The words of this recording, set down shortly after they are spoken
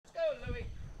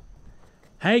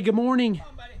Hey, good morning. Come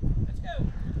on, buddy. Let's go.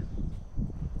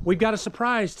 We've got a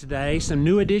surprise today, some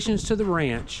new additions to the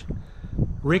ranch.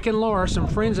 Rick and Laura, some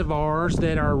friends of ours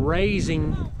that are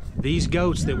raising these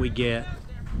goats that we get,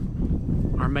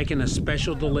 are making a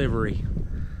special delivery.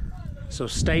 So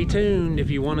stay tuned if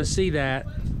you want to see that.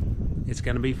 It's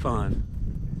going to be fun.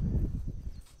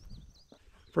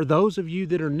 For those of you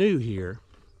that are new here,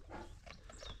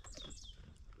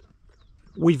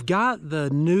 we've got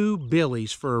the new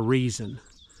Billies for a reason.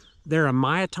 They're a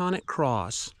Myotonic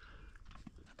cross.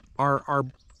 Our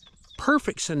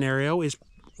perfect scenario is,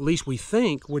 at least we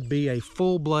think, would be a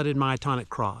full-blooded Myotonic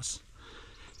cross.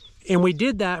 And we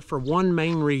did that for one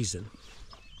main reason.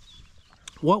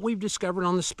 What we've discovered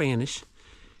on the Spanish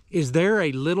is they're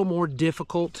a little more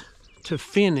difficult to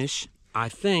finish, I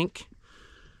think,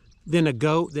 than a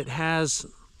goat that has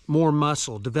more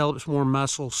muscle, develops more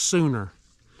muscle sooner.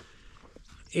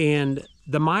 And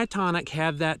the Myotonic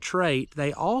have that trait.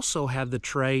 They also have the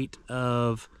trait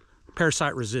of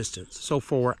parasite resistance. So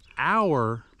for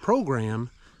our program,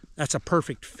 that's a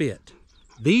perfect fit.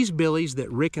 These Billies that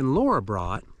Rick and Laura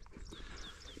brought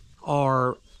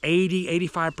are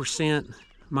 80–85%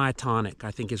 Myotonic,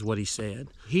 I think is what he said.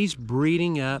 He's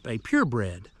breeding up a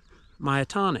purebred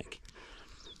Myotonic.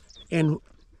 And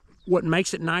what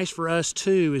makes it nice for us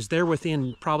too is they're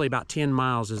within probably about 10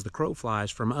 miles as the crow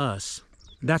flies from us.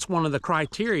 That's one of the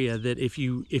criteria that if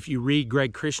you read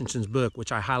Greg Christensen's book,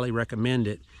 which I highly recommend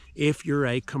it, if you're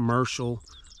a commercial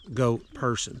goat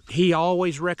person. He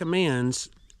always recommends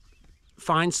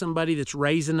find somebody that's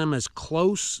raising them as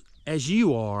close as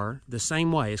you are, the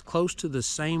same way, as close to the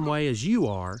same way as you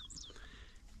are,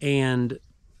 and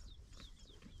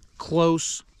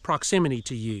close proximity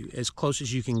to you, as close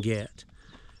as you can get,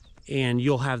 and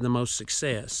you'll have the most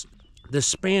success. The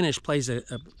Spanish plays a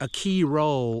key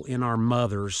role in our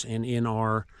mothers and in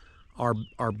our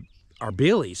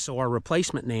Billies, so our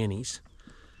replacement nannies.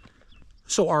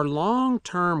 So our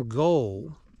long-term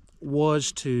goal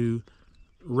was to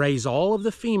raise all of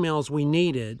the females we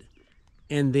needed,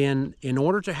 and then in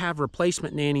order to have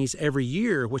replacement nannies every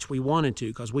year, which we wanted to,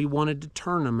 because we wanted to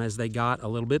turn them as they got a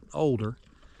little bit older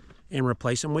and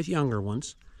replace them with younger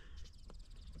ones.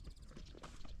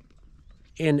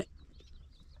 And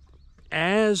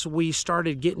as we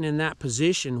started getting in that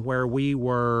position where we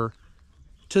were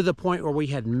to the point where we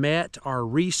had met our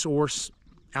resource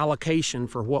allocation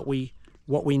for what we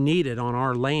needed on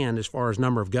our land as far as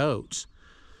number of goats,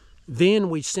 then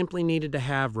we simply needed to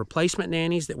have replacement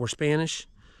nannies that were Spanish,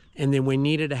 and then we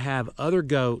needed to have other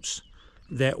goats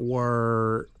that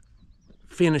were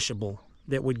finishable,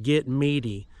 that would get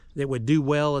meaty, that would do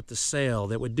well at the sale,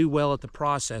 that would do well at the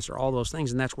processor, all those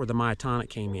things, and that's where the Myotonic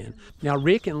came in. Now,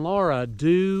 Rick and Laura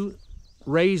do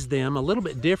raise them a little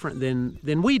bit different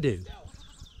than we do.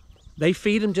 They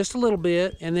feed them just a little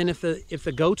bit, and then if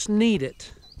the goats need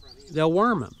it, they'll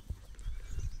worm them.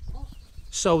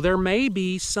 So there may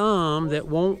be some that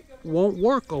won't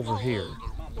work over here,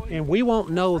 and we won't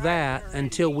know that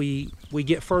until we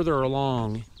get further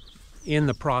along in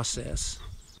the process.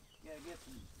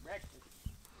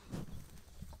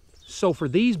 So for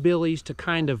these Billies to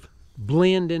kind of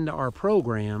blend into our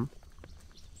program,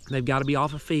 they've got to be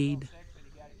off a feed.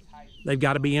 They've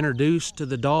got to be introduced to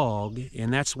the dog,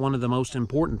 and that's one of the most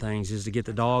important things, is to get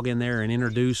the dog in there and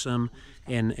introduce them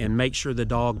and make sure the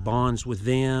dog bonds with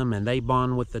them and they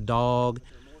bond with the dog.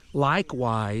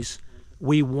 Likewise,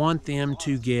 we want them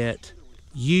to get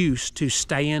used to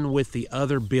staying with the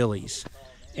other Billies.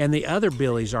 And the other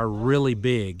Billies are really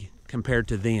big compared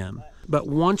to them. But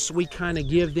once we kind of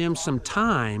give them some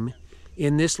time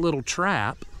in this little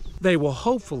trap, they will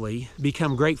hopefully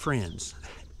become great friends.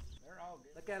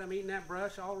 Look at them eating that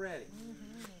brush already.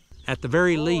 At the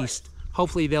very least,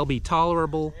 hopefully they'll be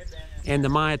tolerable, and the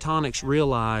Myotonics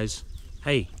realize,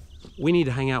 hey, we need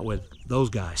to hang out with those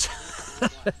guys.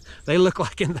 They look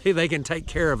like they can take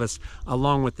care of us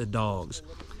along with the dogs.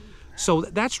 So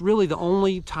that's really the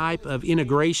only type of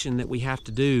integration that we have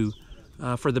to do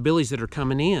for the Billies that are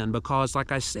coming in, because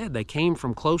like I said, they came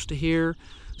from close to here,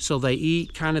 so they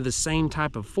eat kind of the same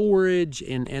type of forage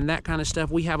and that kind of stuff.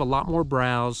 We have a lot more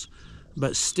browse,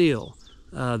 but still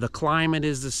the climate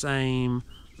is the same.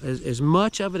 As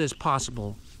much of it as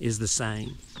possible is the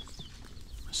same.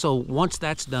 So once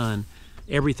that's done,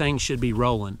 everything should be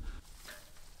rolling.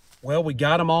 Well, we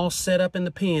got them all set up in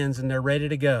the pens and they're ready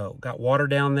to go. Got water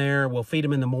down there. We'll feed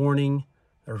them in the morning.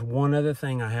 There's one other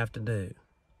thing I have to do.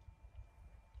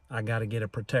 I got to get a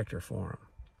protector for him.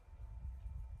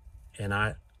 And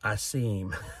I see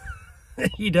him.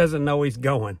 He doesn't know he's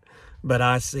going, but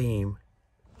I see him.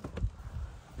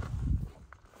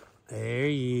 There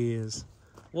he is.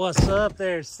 What's up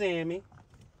there, Sammy?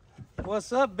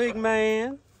 What's up, big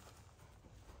man?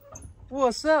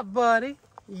 What's up, buddy?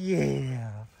 Yeah.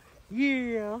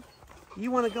 Yeah.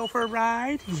 You want to go for a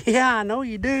ride? Yeah, I know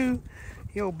you do.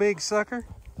 You old big sucker.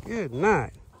 Good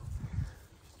night.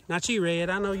 Not you, Red.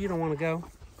 I know you don't want to go.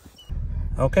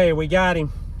 Okay, we got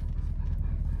him.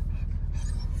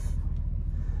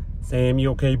 Sam,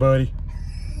 you okay, buddy?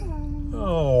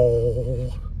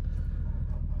 Oh.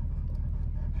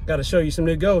 Got to show you some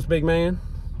new ghosts, big man.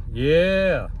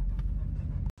 Yeah.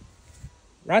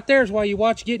 Right there's while you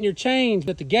watch getting your chains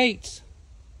at the gates.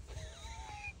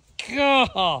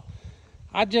 God,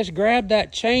 I just grabbed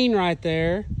that chain right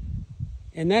there,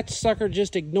 and that sucker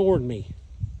just ignored me.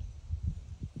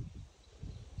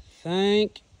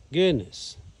 Thank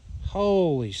goodness.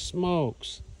 Holy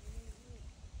smokes.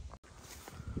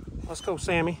 Let's go,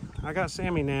 Sammy. I got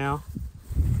Sammy now.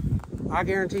 I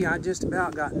guarantee I just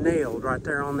about got nailed right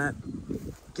there on that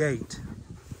gate.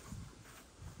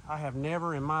 I have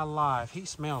never in my life, he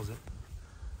smells it.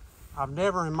 I've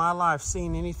never in my life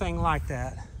seen anything like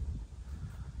that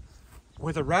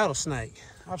with a rattlesnake.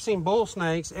 I've seen bull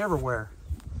snakes everywhere.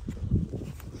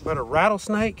 But a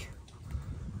rattlesnake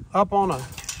up on a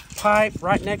pipe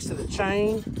right next to the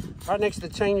chain,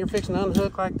 you're fixing to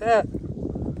unhook like that.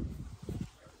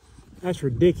 That's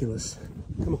ridiculous.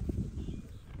 Come on.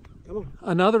 Come on.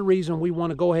 Another reason we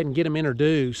want to go ahead and get them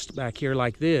introduced back here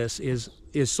like this is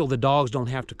so the dogs don't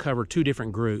have to cover two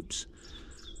different groups.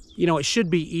 You know, it should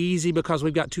be easy because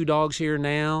we've got two dogs here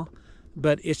now,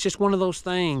 but it's just one of those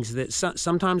things that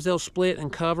sometimes they'll split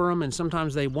and cover them and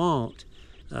sometimes they won't.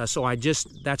 That's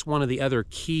one of the other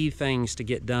key things to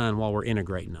get done while we're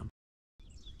integrating them.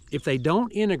 If they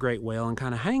don't integrate well and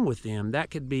kind of hang with them, that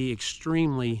could be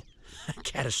extremely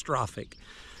catastrophic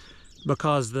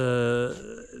because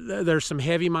there's some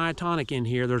heavy myotonic in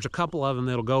here. There's a couple of them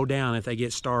that'll go down if they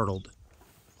get startled.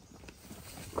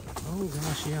 Oh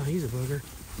gosh, yeah, he's a booger.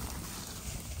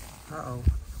 Uh-oh.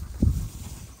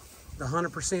 The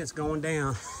 100%'s going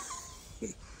down.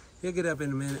 He'll get up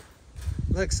in a minute.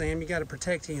 Look, Sam, you got to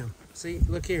protect him. See,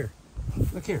 look here.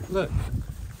 Look here, look.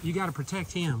 You got to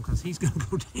protect him because he's going to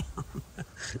go down.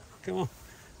 Come on.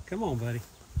 Come on, buddy.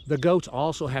 The goats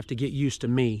also have to get used to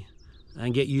me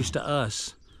and get used to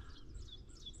us.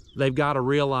 They've got to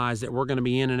realize that we're going to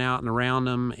be in and out and around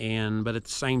them, but at the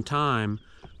same time,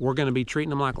 we're going to be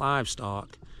treating them like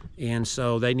livestock. And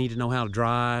so they need to know how to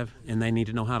drive and they need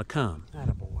to know how to come.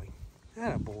 Attaboy.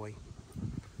 Attaboy.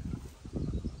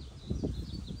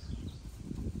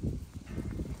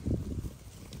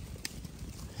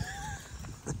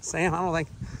 Sam, I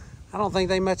don't think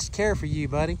they much care for you,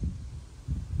 buddy.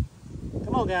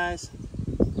 Come on, guys.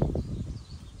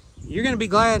 You're gonna be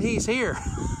glad he's here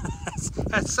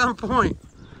at some point.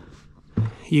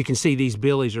 You can see these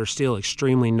billies are still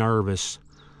extremely nervous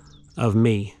of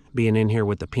me being in here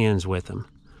with the pins with them.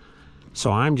 So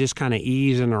I'm just kind of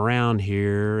easing around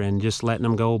here and just letting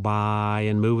them go by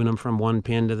and moving them from one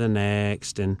pin to the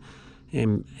next and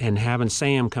having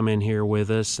Sam come in here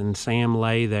with us and Sam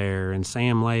lay there and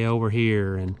Sam lay over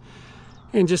here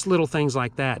and just little things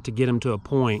like that to get them to a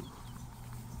point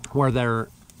where they're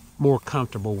more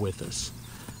comfortable with us.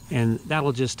 And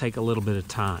that'll just take a little bit of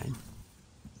time.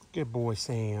 Good boy,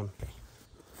 Sam.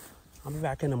 I'll be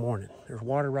back in the morning. There's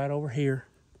water right over here.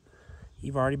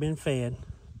 You've already been fed.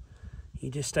 You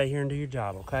just stay here and do your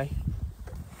job, okay?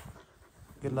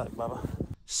 Good luck, Bubba.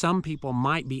 Some people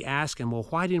might be asking, well,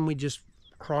 why didn't we just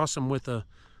cross them with a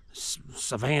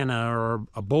savanna or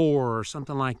a boar or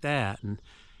something like that? And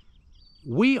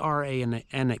we are an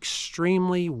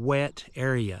extremely wet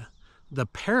area. The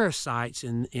parasites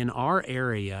in our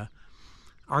area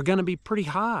are going to be pretty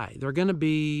high. They're going to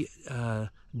be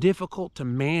difficult to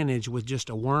manage with just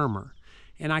a wormer.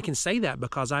 And I can say that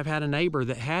because I've had a neighbor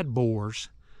that had boars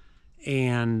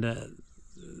and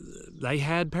they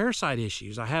had parasite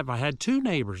issues. I had two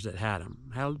neighbors that had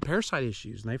parasite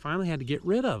issues, and they finally had to get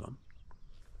rid of them.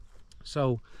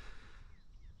 So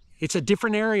it's a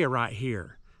different area right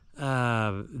here.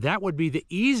 That would be the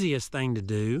easiest thing to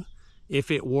do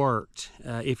if it worked.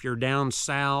 If you're down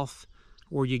south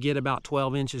where you get about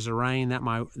 12 inches of rain,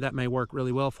 that may work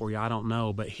really well for you. I don't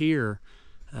know, but here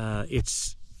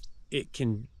it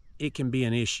can be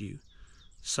an issue.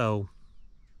 So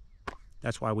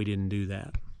that's why we didn't do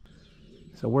that.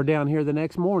 So we're down here the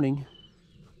next morning.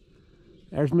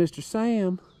 There's Mr.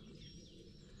 Sam.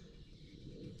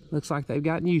 Looks like they've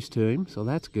gotten used to him, so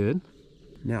that's good.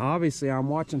 Now, obviously, I'm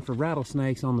watching for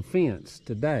rattlesnakes on the fence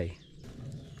today.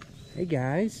 Hey,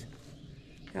 guys.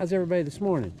 How's everybody this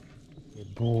morning?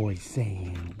 Good boy,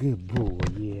 Sam. Good boy.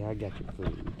 Yeah, I got your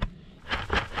food.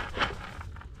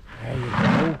 There you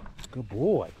go. Good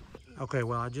boy. Okay,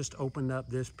 well, I just opened up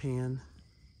this pen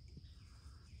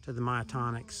to the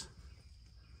Myotonics.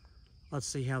 Let's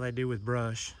see how they do with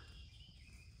brush.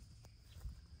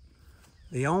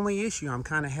 The only issue I'm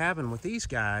kind of having with these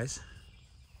guys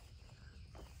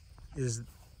is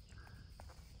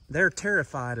they're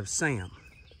terrified of Sam.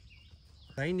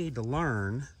 They need to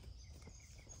learn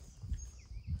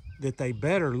that they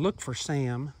better look for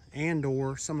Sam and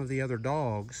or some of the other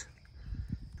dogs.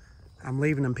 I'm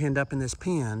leaving them pinned up in this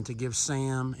pen to give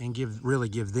Sam and really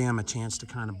give them a chance to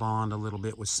kind of bond a little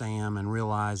bit with Sam and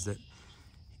realize that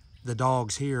the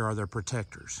dogs here are their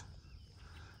protectors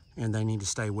and they need to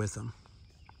stay with them.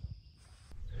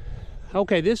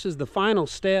 Okay, this is the final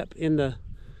step in the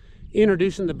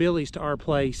introducing the billies to our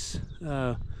place.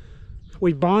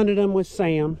 We bonded them with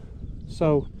Sam,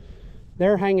 so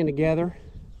they're hanging together.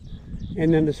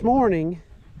 And then this morning,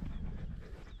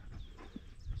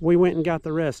 we went and got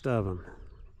the rest of them.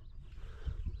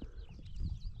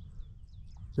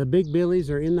 The big billies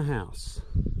are in the house.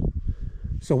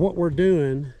 So what we're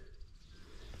doing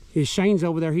is Shane's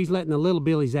over there, he's letting the little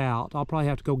billies out. I'll probably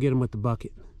have to go get them with the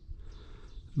bucket.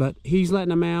 But he's letting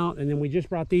them out, and then we just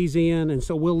brought these in, and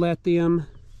so we'll let them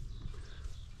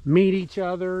meet each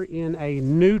other in a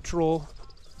neutral.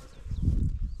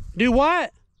 Do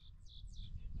what?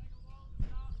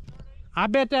 I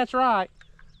bet that's right.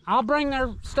 I'll bring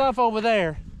their stuff over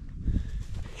there.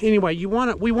 Anyway,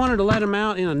 we wanted to let them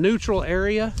out in a neutral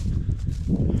area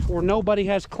where nobody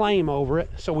has claim over it.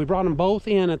 So we brought them both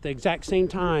in at the exact same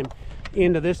time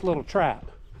into this little trap.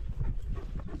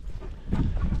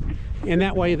 And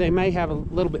that way they may have a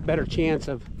little bit better chance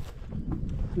of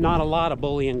not a lot of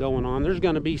bullying going on. There's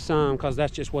going to be some, because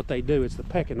that's just what they do. It's the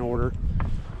pecking order.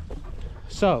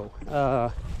 So,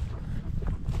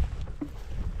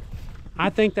 I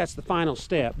think that's the final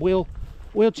step. We'll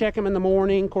check them in the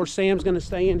morning. Of course, Sam's going to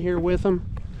stay in here with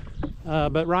them.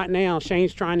 But right now,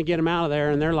 Shane's trying to get them out of there,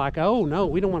 and they're like, oh, no,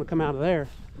 we don't want to come out of there.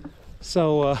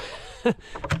 So,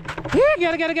 yeah,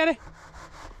 get it.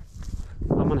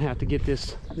 I'm going to have to get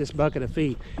this bucket of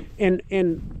feed. And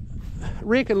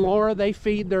Rick and Laura, they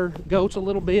feed their goats a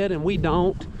little bit, and we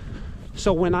don't.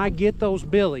 So when I get those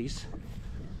billies,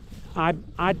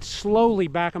 I'd slowly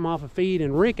back them off of feed,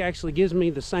 and Rick actually gives me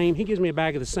the same, he gives me a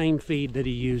bag of the same feed that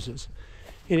he uses.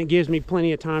 And it gives me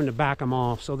plenty of time to back them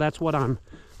off. So that's what I'm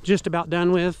just about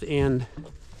done with, and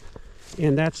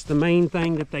that's the main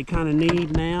thing that they kind of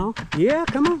need now. Yeah,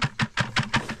 come on.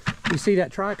 You see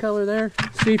that tricolor there?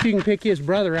 See if you can pick his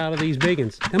brother out of these big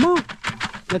ones. Come on,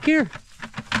 look here.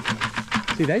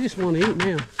 See, they just want to eat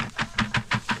now.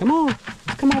 Come on,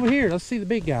 let's come over here. Let's see the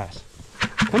big guys.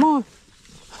 Come on.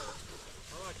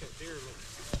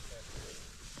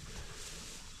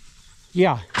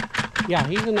 Yeah,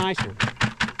 he's a nice one.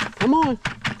 Come on.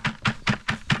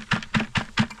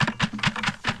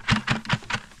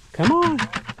 Come on.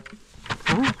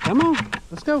 Come on.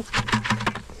 Let's go.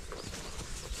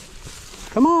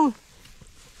 Come on.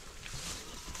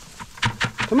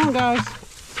 Come on, guys.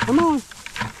 Come on.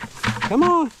 Come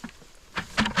on.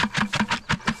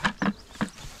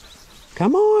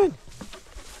 Come on.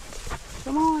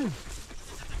 Come on.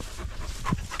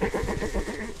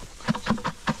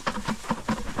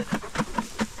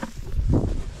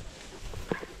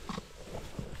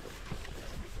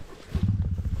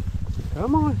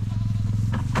 Come on.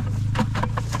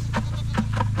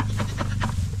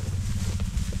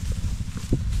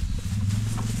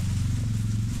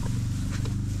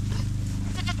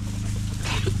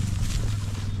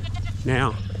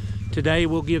 Now, today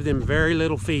we'll give them very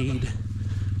little feed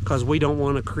because we don't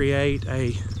want to create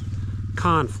a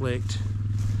conflict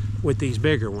with these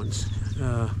bigger ones.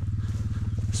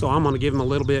 So I'm going to give them a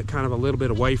little bit, kind of a little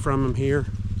bit away from them here.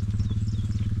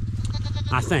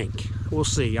 I think. We'll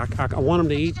see. I want them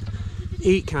to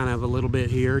eat kind of a little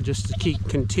bit here, just to keep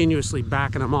continuously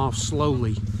backing them off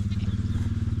slowly.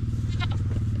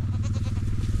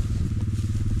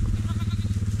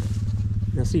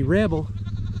 Now see, Rebel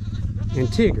and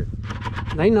Tigger,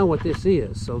 they know what this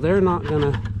is, so they're not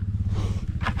gonna.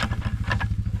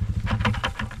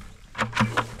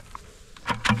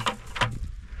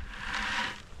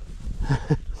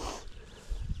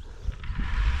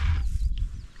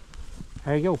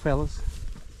 There you go, fellas.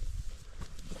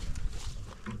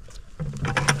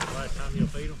 Last time you'll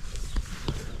feed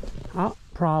them?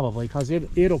 Probably, because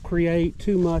it'll create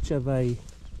too much of a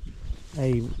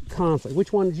conflict.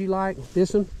 Which one did you like?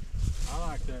 This one? I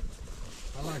like that.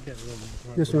 I like that little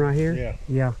one. This one right here? Yeah.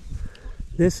 Yeah.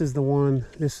 This is the one.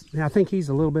 I think he's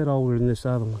a little bit older than this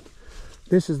other one.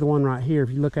 This is the one right here.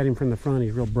 If you look at him from the front,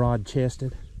 he's real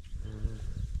broad-chested.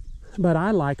 But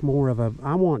I like more of a,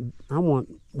 I want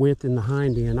width in the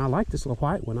hind end. I like this little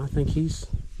white one. I think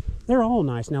they're all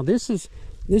nice. Now this is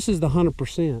the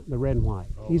 100%, the red and white.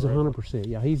 Oh, he's really? 100%.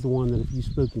 Yeah, he's the one that if you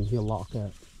spook him, he'll lock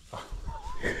up.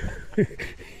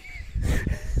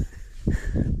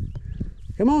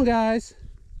 Come on, guys.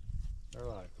 They're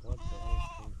like, what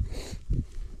the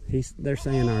heck? They're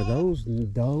saying, are those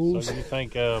does? So you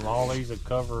think all these will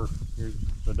cover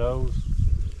the does?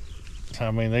 I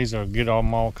mean, these will get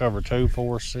them all covered 2,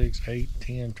 4, 6, 8,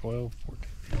 10, 12,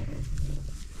 14,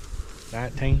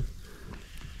 19.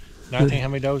 19, how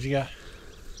many does you got?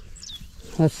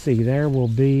 Let's see, there will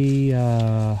be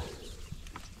around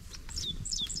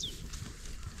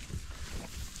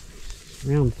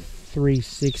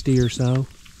 360 or so.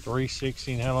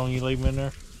 360, and how long you leave them in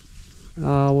there?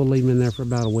 We'll leave them in there for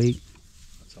about a week.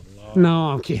 That's a lot.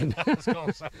 No, I'm kidding. I was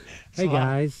gonna say, Hey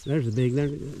guys, there's a big,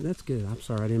 that's good. I'm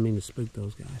sorry, I didn't mean to spook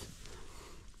those guys.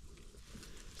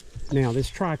 Now this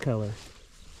tricolor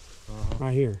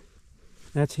right here,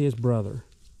 that's his brother.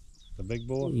 The big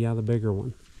boy? Yeah, the bigger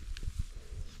one.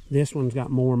 This one's got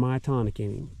more myotonic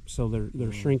in him, so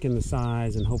they're shrinking the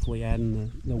size and hopefully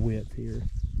adding the width here,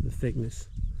 the thickness.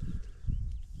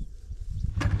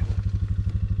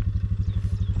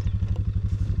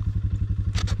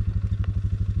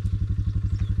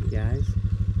 Guys.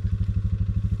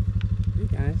 Hey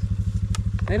guys.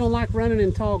 They don't like running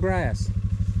in tall grass.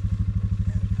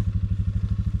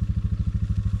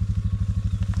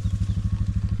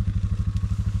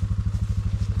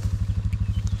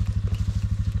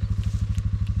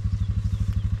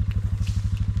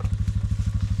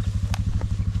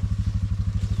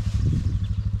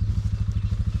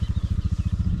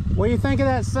 What do you think of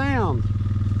that sound?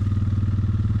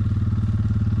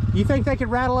 You think they could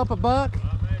rattle up a buck? It's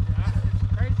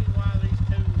crazy why these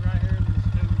two right here, these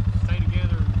two stay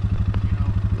together, you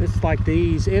know. It's like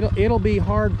these. It'll be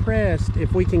hard pressed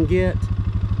if we can get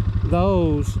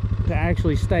those to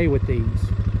actually stay with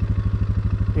these,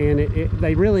 and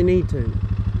they really need to.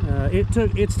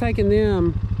 It's taken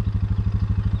them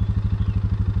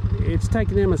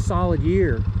a solid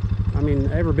year. I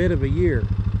mean, every bit of a year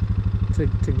to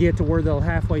get to where they'll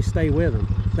halfway stay with them.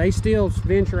 They still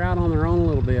venture out on their own a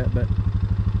little bit, but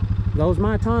those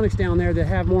myotonics down there that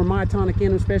have more myotonic in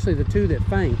them, especially the two that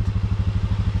faint,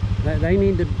 they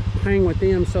need to hang with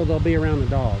them so they'll be around the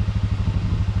dog.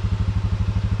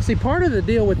 See, part of the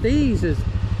deal with these is,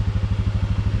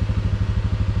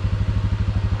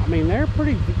 I mean, they're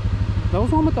pretty,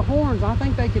 those one with the horns, I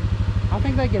think they could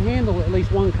handle at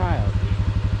least one coyote.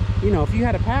 You know, if you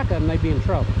had a pack of them, they'd be in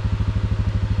trouble.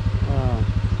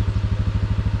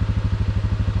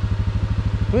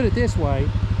 Put it this way,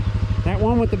 that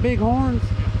one with the big horns,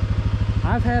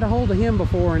 I've had a hold of him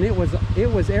before, and it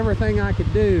was everything I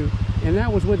could do, and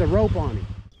that was with a rope on him.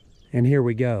 And here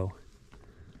we go.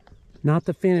 Not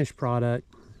the finished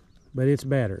product, but it's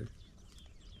better.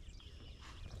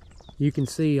 You can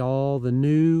see all the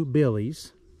new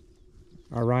billies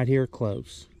are right here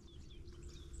close.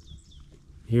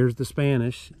 Here's the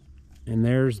Spanish, and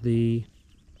there's the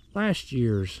last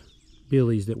year's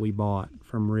billies that we bought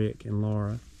from Rick and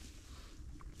Laura,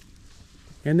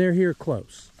 and they're here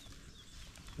close.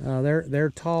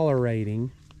 They're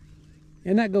tolerating,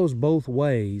 and that goes both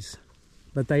ways,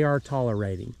 but they are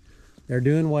tolerating. They're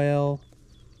doing well.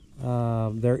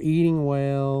 They're eating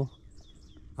well.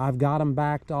 I've got them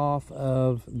backed off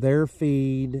of their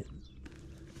feed.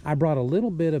 I brought a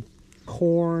little bit of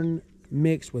corn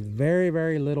mixed with very,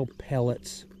 very little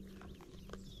pellets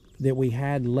that we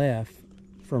had left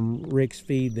from Rick's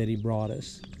feed that he brought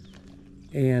us,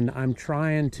 and I'm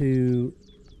trying to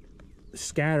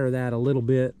scatter that a little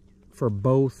bit for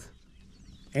both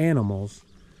animals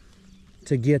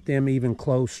to get them even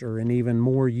closer and even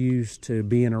more used to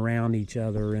being around each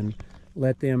other, and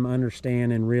let them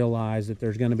understand and realize that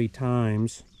there's going to be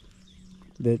times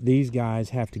that these guys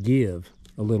have to give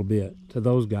a little bit to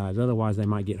those guys, otherwise they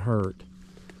might get hurt.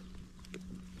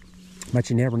 But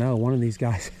you never know, one of these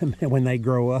guys when they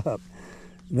grow up,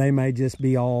 they may just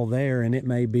be all there, and it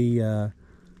may be a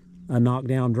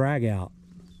knockdown drag out.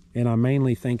 And I'm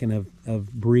mainly thinking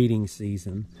of breeding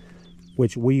season,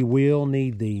 which we will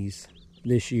need these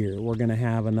this year. We're going to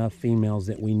have enough females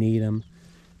that we need them.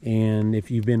 And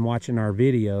if you've been watching our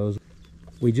videos,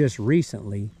 we just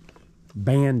recently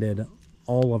banded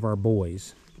all of our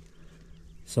boys.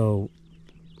 So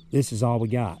this is all we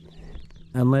got,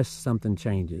 unless something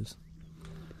changes,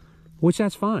 which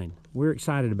that's fine. We're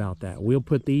excited about that. We'll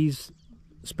put these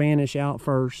Spanish out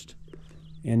first,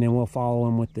 and then we'll follow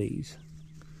them with these.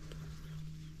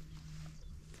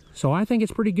 So I think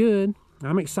it's pretty good.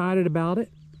 I'm excited about it,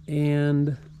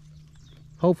 and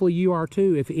Hopefully you are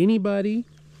too. If anybody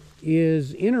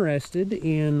is interested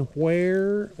in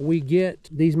where we get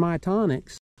these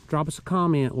myotonics, drop us a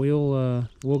comment. We'll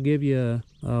give you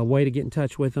a way to get in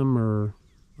touch with them, or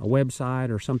a website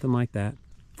or something like that.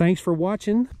 Thanks for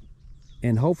watching,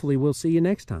 and hopefully we'll see you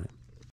next time.